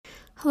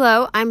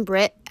Hello, I'm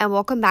Britt, and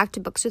welcome back to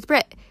Books with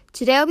Britt.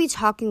 Today I'll be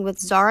talking with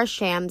Zara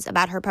Shams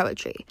about her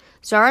poetry.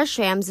 Zara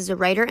Shams is a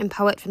writer and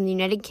poet from the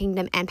United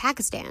Kingdom and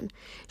Pakistan.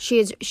 She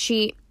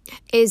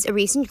is a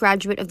recent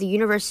graduate of the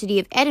University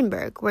of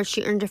Edinburgh, where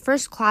she earned a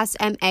first-class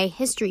MA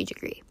history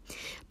degree.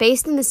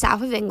 Based in the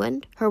south of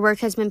England, her work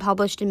has been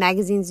published in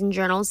magazines and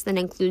journals that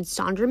include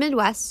Sonder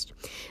Midwest,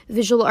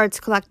 visual arts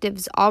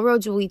collectives All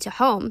Roads Will Lead to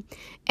Home,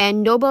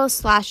 and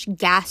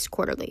Noble/Gas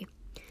Quarterly.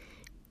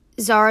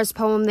 Zara's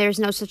poem, There's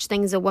No Such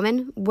Thing as a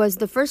Woman, was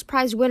the first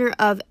prize winner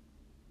of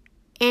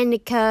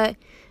Annika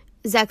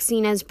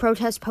Saxena's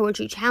Protest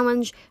Poetry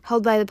Challenge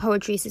held by the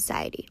Poetry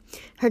Society.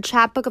 Her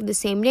chapbook of the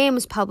same name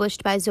was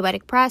published by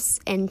Zoetic Press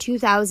in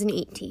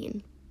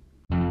 2018.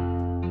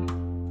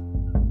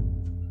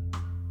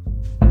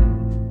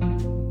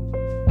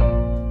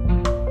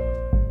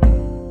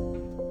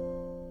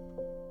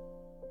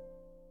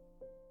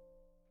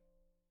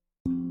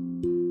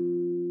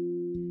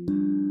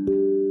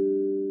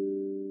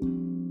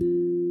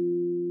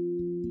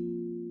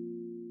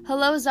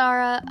 Hello,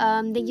 Zara.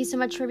 Thank you so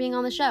much for being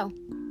on the show.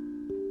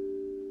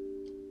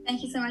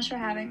 Thank you so much for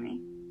having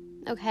me.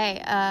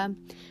 Okay,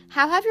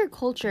 how have your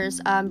cultures,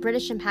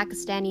 British and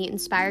Pakistani,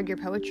 inspired your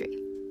poetry?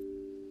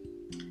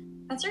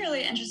 That's a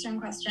really interesting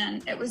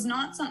question. It was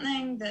not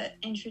something that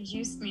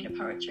introduced me to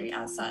poetry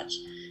as such.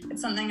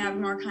 It's something I've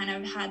more kind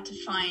of had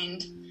to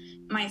find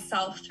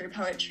myself through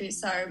poetry.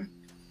 So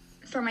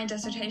for my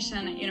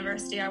dissertation at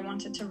university, I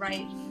wanted to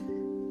write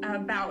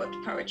about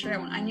poetry.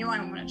 I knew I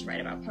wanted to write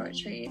about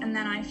poetry, and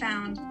then I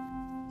found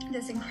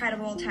this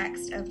incredible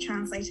text of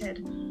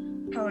translated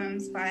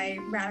poems by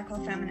radical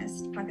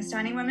feminist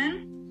Pakistani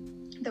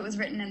women that was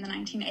written in the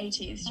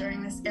 1980s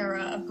during this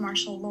era of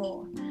martial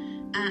law,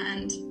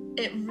 and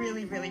it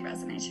really, really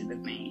resonated with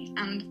me.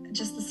 And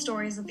just the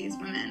stories of these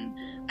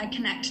women, I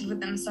connected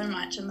with them so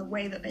much, and the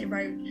way that they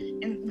wrote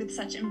with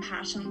such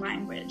impassioned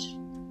language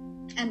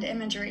and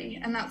imagery,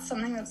 and that's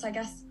something that's, I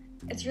guess,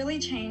 it's really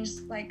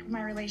changed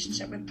my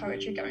relationship with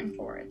poetry going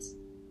forwards.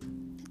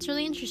 It's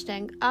really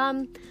interesting.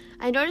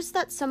 I noticed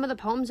that some of the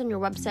poems on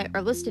your website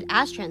are listed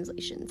as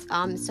translations,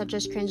 such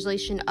as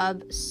translation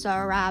of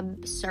Surat.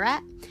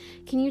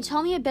 Can you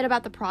tell me a bit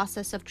about the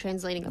process of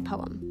translating a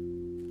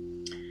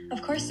poem?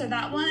 Of course. So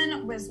that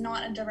one was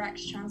not a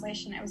direct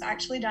translation. It was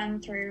actually done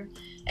through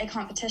a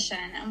competition.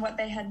 And what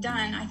they had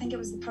done, I think it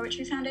was the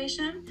Poetry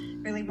Foundation,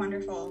 really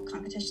wonderful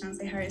competitions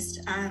they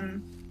host.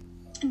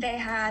 They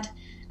had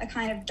a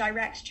kind of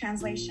direct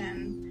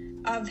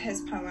translation of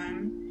his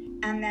poem,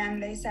 and then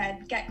they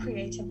said, get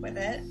creative with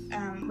it,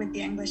 with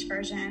the English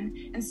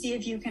version, and see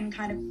if you can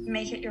kind of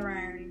make it your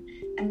own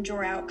and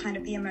draw out kind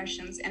of the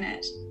emotions in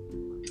it.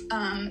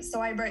 So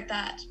I wrote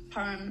that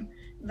poem,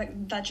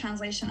 the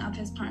translation of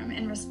his poem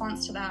in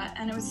response to that,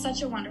 and it was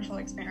such a wonderful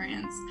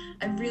experience.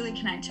 I really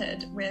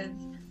connected with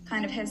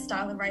kind of his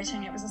style of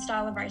writing. It was a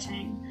style of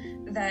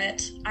writing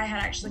that I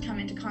had actually come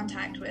into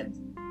contact with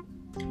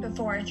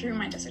before through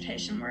my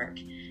dissertation work.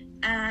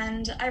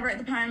 And I wrote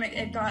the poem.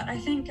 It got, I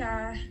think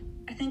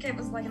it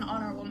was like an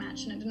honorable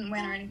mention. It didn't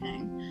win or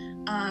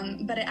anything,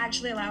 but it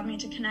actually allowed me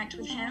to connect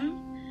with him,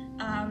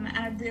 and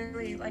I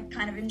really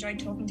kind of enjoyed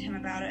talking to him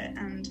about it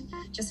and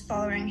just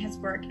following his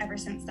work ever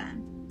since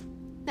then.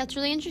 That's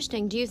really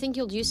interesting. Do you think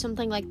you'll do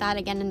something like that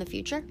again in the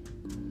future?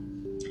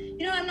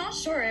 I'm not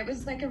sure. It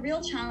was a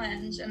real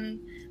challenge, and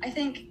I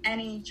think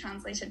any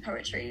translated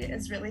poetry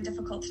is really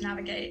difficult to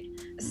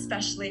navigate,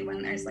 especially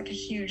when there's a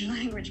huge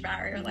language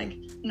barrier,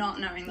 not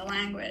knowing the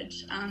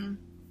language.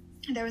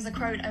 There was a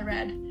quote I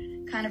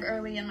read kind of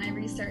early in my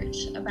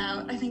research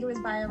about, I think it was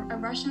by a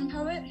Russian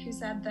poet, who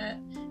said that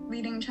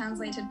reading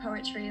translated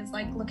poetry is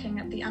like looking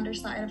at the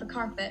underside of a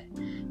carpet.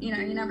 You're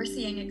never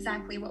seeing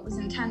exactly what was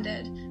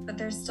intended, but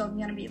there's still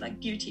going to be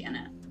beauty in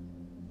it.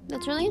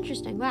 That's really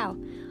interesting. Wow.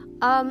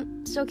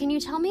 So can you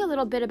tell me a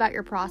little bit about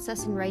your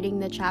process in writing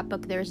the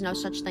chapbook, There's No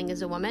Such Thing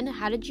as a Woman?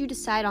 How did you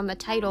decide on the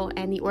title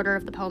and the order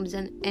of the poems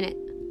in it?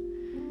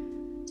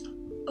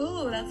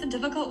 Oh, that's a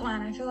difficult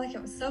one. I feel like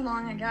it was so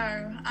long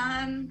ago.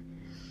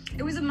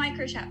 It was a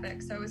micro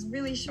chapbook, so it was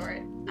really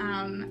short.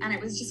 And it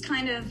was just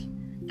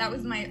that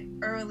was my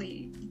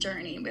early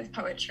journey with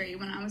poetry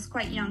when I was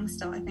quite young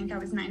still. I think I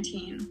was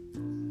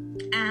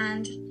 19.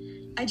 And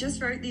I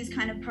just wrote these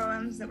kind of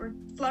poems that were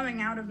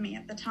flowing out of me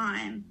at the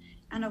time.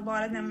 And a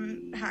lot of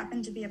them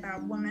happened to be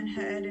about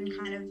womanhood and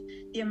kind of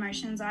the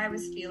emotions I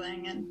was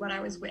feeling and what I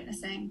was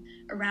witnessing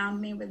around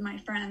me with my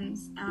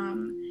friends.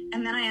 And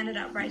then I ended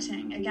up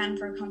writing again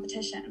for a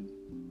competition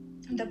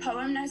the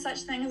poem No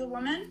Such Thing as a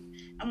Woman.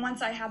 And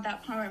once I had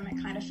that poem, it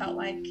kind of felt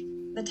like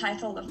the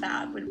title of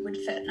that would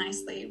fit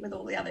nicely with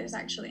all the others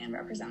actually and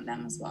represent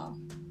them as well.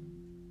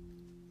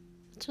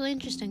 It's really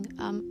interesting.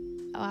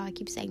 I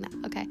keep saying that.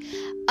 Okay.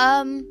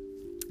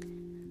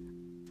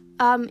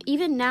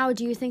 Even now,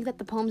 do you think that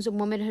the poems of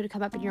womanhood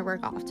come up in your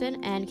work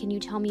often? And can you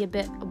tell me a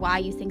bit why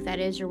you think that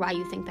is or why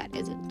you think that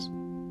isn't?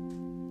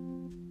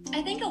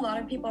 I think a lot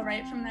of people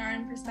write from their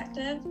own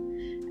perspective,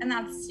 and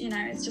that's,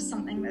 it's just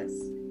something that's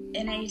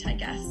innate, I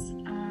guess.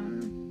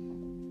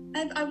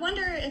 I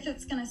wonder if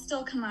it's going to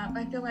still come up.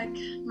 I feel like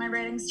my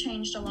ratings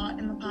changed a lot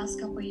in the past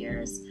couple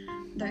years.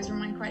 Those were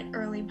my quite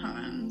early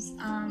poems.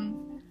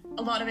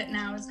 A lot of it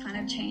now has kind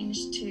of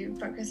changed to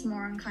focus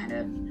more on kind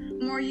of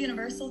more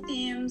universal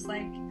themes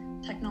like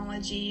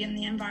technology and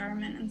the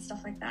environment and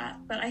stuff like that.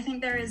 But I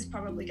think there is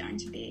probably going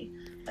to be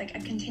like a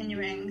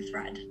continuing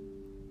thread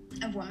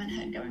of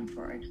womanhood going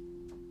forward.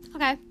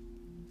 Okay.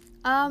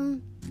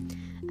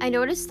 I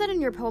noticed that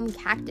in your poem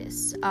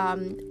Cactus,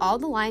 all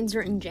the lines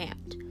are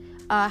enjambed.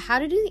 How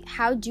do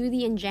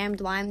the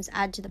enjambed lines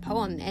add to the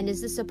poem, and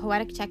is this a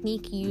poetic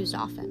technique used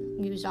often?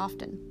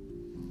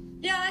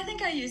 Yeah, I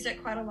think I used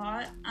it quite a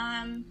lot.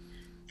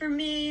 For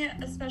me,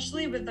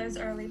 especially with those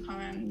early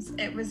poems,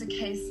 it was a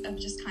case of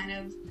just kind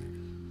of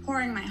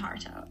pouring my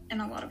heart out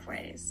in a lot of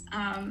ways.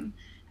 And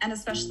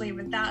especially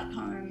with that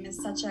poem, it was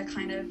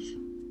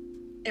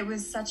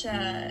such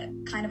a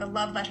kind of a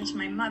love letter to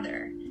my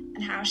mother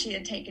and how she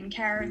had taken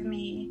care of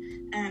me,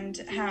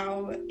 and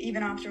how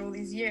even after all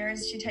these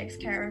years, she takes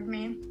care of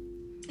me.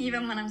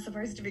 Even when I'm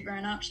supposed to be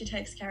grown up, she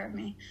takes care of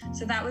me.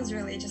 So that was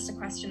really just a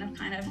question of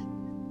kind of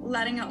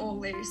letting it all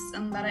loose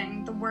and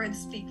letting the words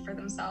speak for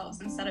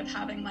themselves instead of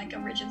having like a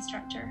rigid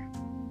structure.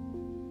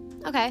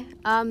 Okay.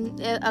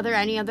 Are there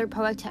any other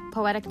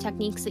poetic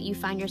techniques that you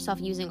find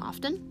yourself using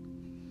often?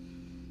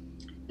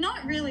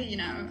 Not really,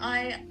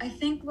 I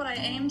think what I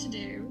aim to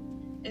do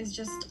is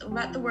just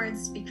let the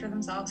words speak for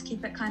themselves,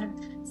 keep it kind of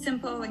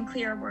simple and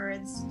clear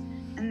words,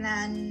 and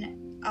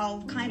then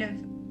I'll kind of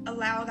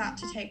allow that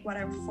to take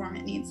whatever form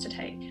it needs to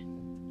take.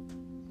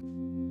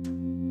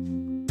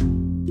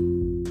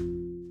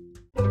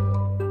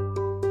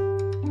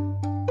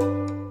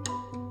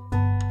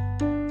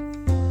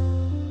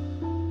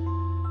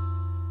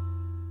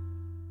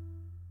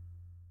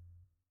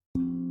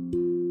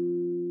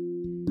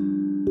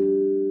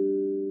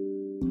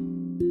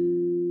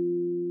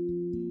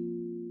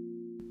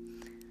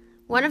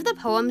 One of the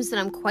poems that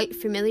I'm quite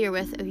familiar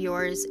with of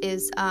yours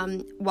is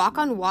Walk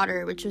on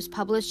Water, which was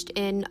published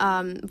in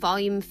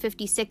volume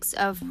 56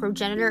 of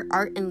Progenitor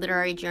Art and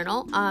Literary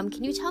Journal.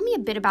 Can you tell me a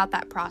bit about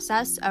that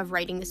process of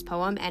writing this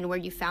poem and where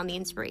you found the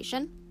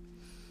inspiration?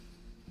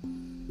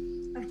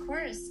 Of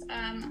course.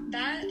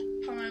 That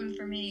poem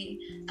for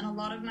me, and a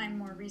lot of my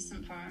more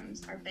recent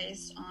poems, are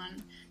based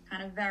on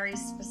kind of very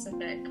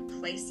specific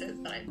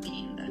places that I've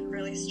been that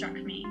really struck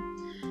me.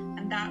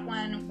 And that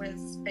one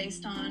was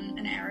based on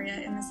an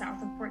area in the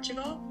south of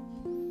Portugal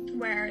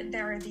where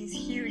there are these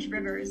huge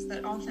rivers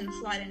that often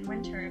flood in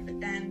winter,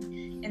 but then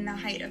in the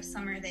height of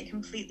summer they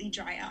completely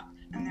dry up,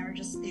 and there are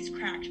just these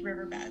cracked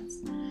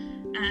riverbeds.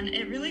 And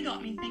it really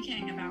got me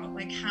thinking about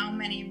like how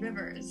many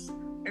rivers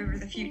over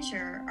the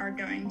future are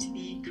going to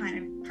be kind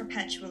of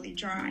perpetually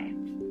dry.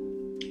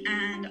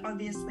 And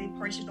obviously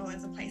Portugal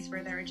is a place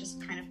where there are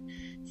just kind of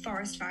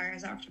forest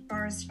fires after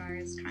forest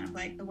fires, kind of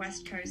like the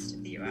west coast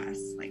of the US,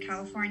 like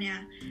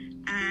California.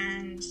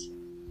 And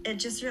it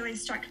just really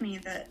struck me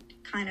that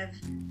kind of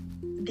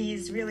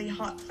these really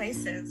hot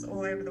places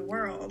all over the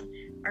world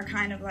are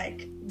kind of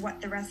like what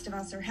the rest of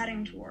us are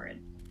heading toward.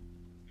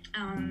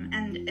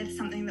 And it's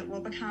something that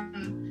will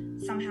become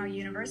somehow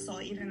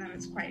universal, even though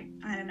it's quite,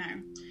 I don't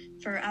know,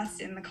 for us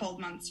in the cold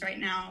months right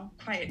now,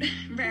 quite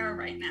rare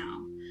right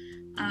now.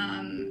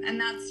 And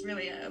that's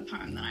really a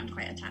poem that I'm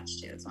quite attached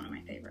to. It's one of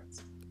my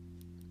favorites.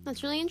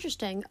 That's really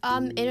interesting.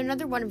 In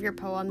another one of your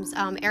poems,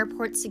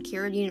 Airport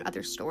Security and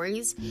Other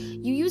Stories,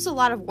 you use a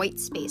lot of white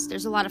space.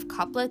 There's a lot of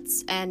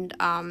couplets, and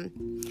the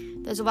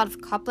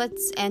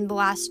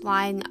last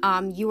line,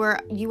 you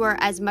are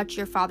as much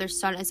your father's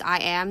son as I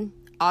am,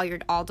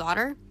 all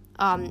daughter.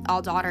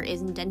 All daughter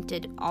is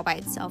indented all by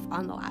itself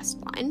on the last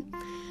line.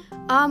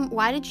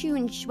 Why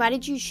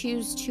did you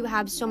choose to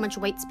have so much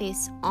white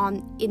space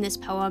in this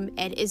poem,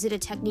 and is it a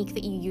technique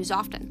that you use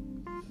often?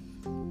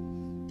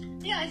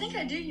 Yeah, I think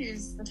I do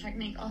use the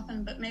technique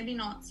often, but maybe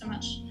not so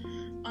much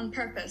on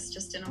purpose,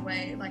 just in a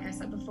way, like I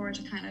said before,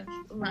 to kind of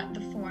let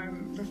the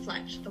form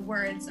reflect the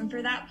words. And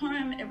for that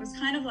poem, it was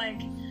kind of like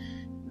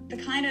the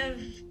kind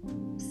of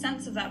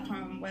sense of that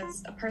poem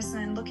was a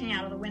person looking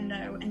out of the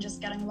window and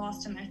just getting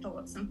lost in their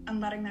thoughts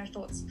and letting their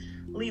thoughts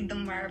lead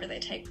them wherever they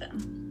take them.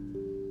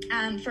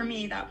 And for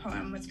me, that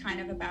poem was kind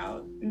of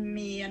about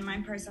me and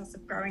my process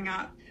of growing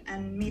up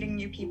and meeting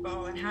new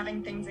people and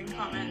having things in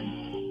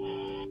common.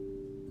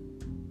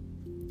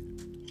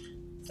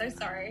 So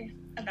sorry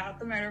about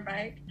the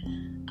motorbike.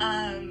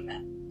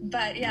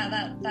 But yeah,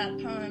 that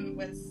poem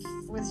was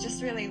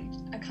just really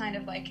a kind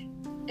of like,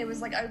 it was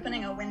like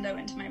opening a window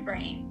into my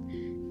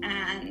brain.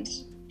 And,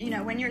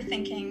 when you're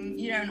thinking,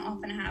 you don't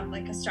often have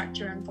like a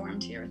structure and form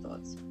to your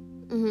thoughts.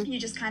 Mm-hmm. You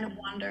just kind of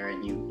wander,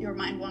 and your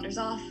mind wanders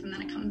off, and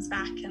then it comes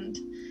back, and,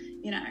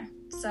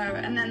 So,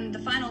 and then the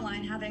final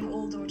line, having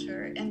all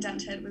daughter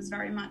indented, was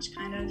very much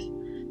kind of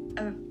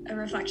a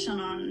reflection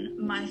on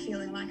my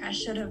feeling like I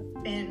should have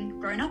been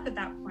grown up at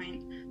that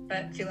point,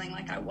 but feeling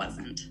like I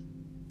wasn't.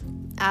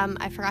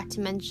 I forgot to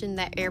mention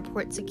that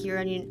Airport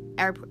Security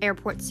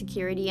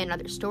and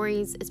Other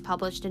Stories is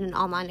published in an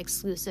online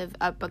exclusive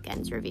of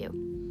Bookend's review.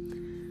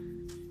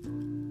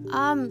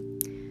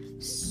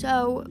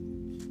 So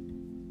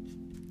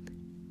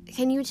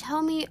can you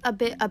tell me a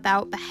bit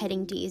about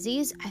beheading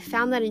daisies? I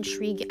found it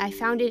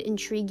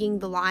intriguing,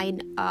 the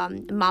line,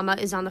 Mama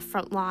is on the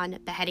front lawn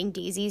beheading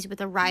daisies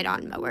with a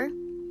ride-on mower.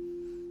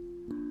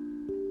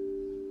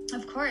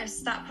 Of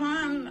course. That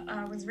poem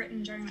was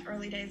written during the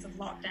early days of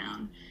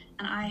lockdown,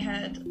 and I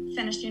had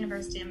finished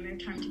university and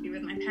moved home to be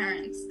with my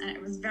parents, and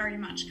it was very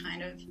much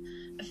kind of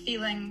a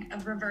feeling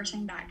of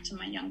reverting back to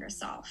my younger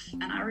self.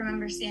 And I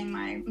remember seeing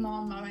my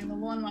mom mowing the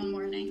lawn one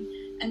morning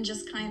and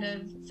just kind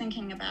of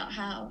thinking about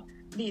how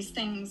these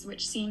things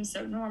which seem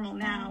so normal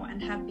now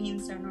and have been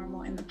so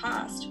normal in the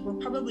past will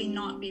probably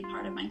not be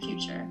part of my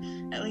future,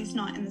 at least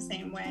not in the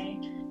same way.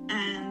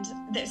 And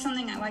there's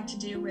something I like to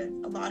do with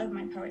a lot of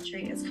my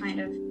poetry is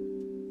kind of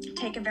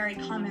take a very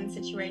common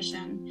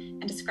situation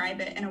and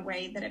describe it in a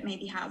way that it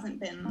maybe hasn't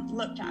been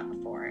looked at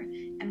before,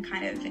 and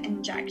kind of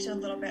inject a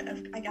little bit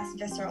of, I guess,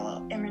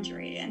 visceral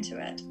imagery into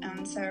it.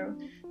 And so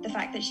the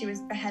fact that she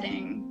was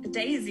beheading the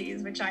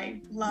daisies, which I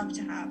love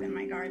to have in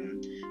my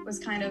garden, was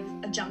kind of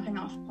a jumping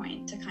off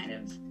point to kind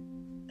of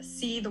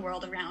see the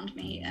world around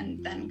me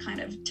and then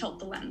kind of tilt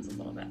the lens a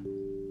little bit.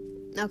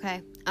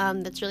 Okay,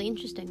 that's really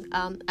interesting.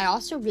 I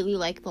also really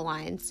like the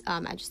lines.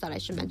 I just thought I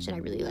should mention I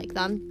really like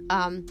them.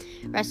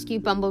 Rescue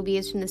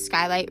bumblebees from the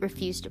skylight,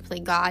 refuse to play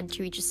God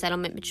to reach a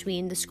settlement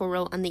between the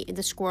squirrel and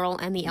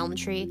the elm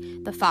tree,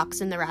 the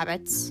fox and the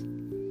rabbits.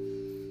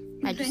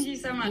 Thank you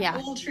so much. Yeah.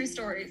 All true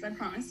stories, I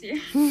promise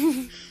you.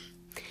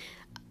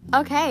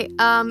 Okay,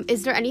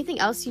 is there anything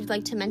else you'd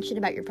like to mention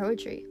about your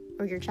poetry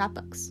or your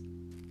chapbooks?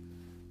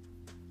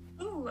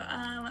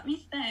 Let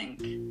me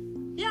think.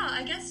 Yeah,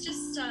 I guess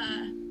just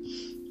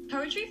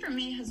poetry for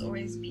me has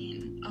always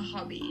been a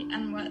hobby,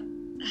 and what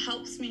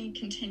helps me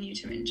continue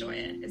to enjoy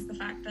it is the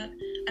fact that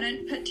I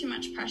don't put too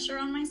much pressure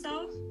on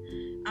myself.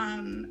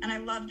 And I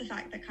love the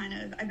fact that kind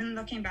of, I've been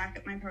looking back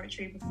at my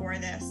poetry before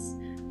this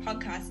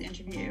podcast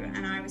interview,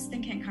 and I was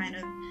thinking kind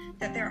of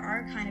that there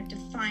are kind of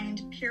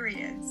defined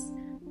periods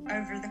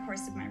over the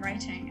course of my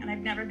writing, and I've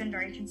never been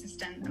very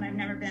consistent, and I've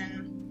never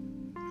been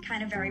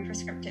kind of very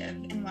prescriptive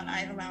in what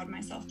I've allowed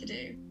myself to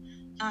do.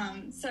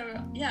 So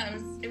yeah,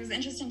 it was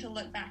interesting to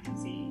look back and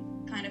see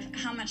kind of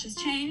how much has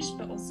changed,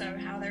 but also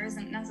how there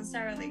isn't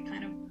necessarily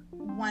kind of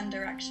one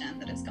direction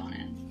that it's gone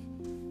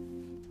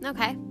in.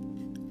 Okay.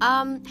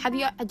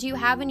 Do you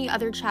have any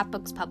other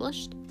chapbooks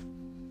published?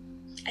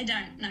 I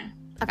don't, no.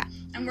 Okay.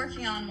 I'm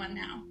working on one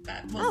now,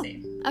 but we'll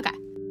see. Okay.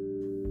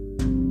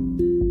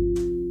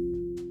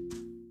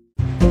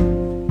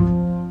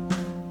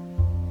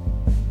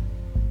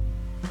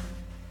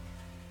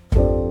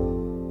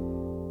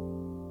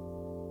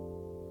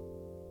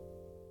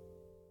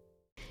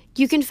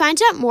 You can find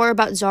out more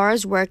about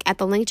Zara's work at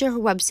the link to her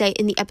website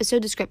in the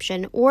episode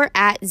description or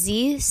at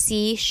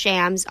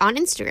ZC_Shams on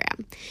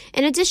Instagram.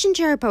 In addition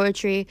to her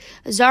poetry,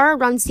 Zara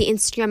runs the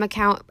Instagram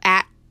account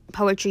at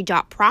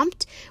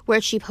poetry.prompt,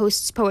 where she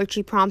posts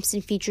poetry prompts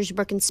and features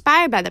work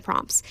inspired by the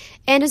prompts,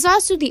 and is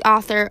also the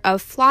author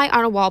of Fly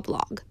on a Wall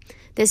blog.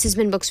 This has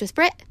been Books with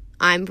Brit.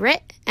 I'm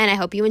Brit, and I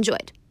hope you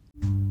enjoyed.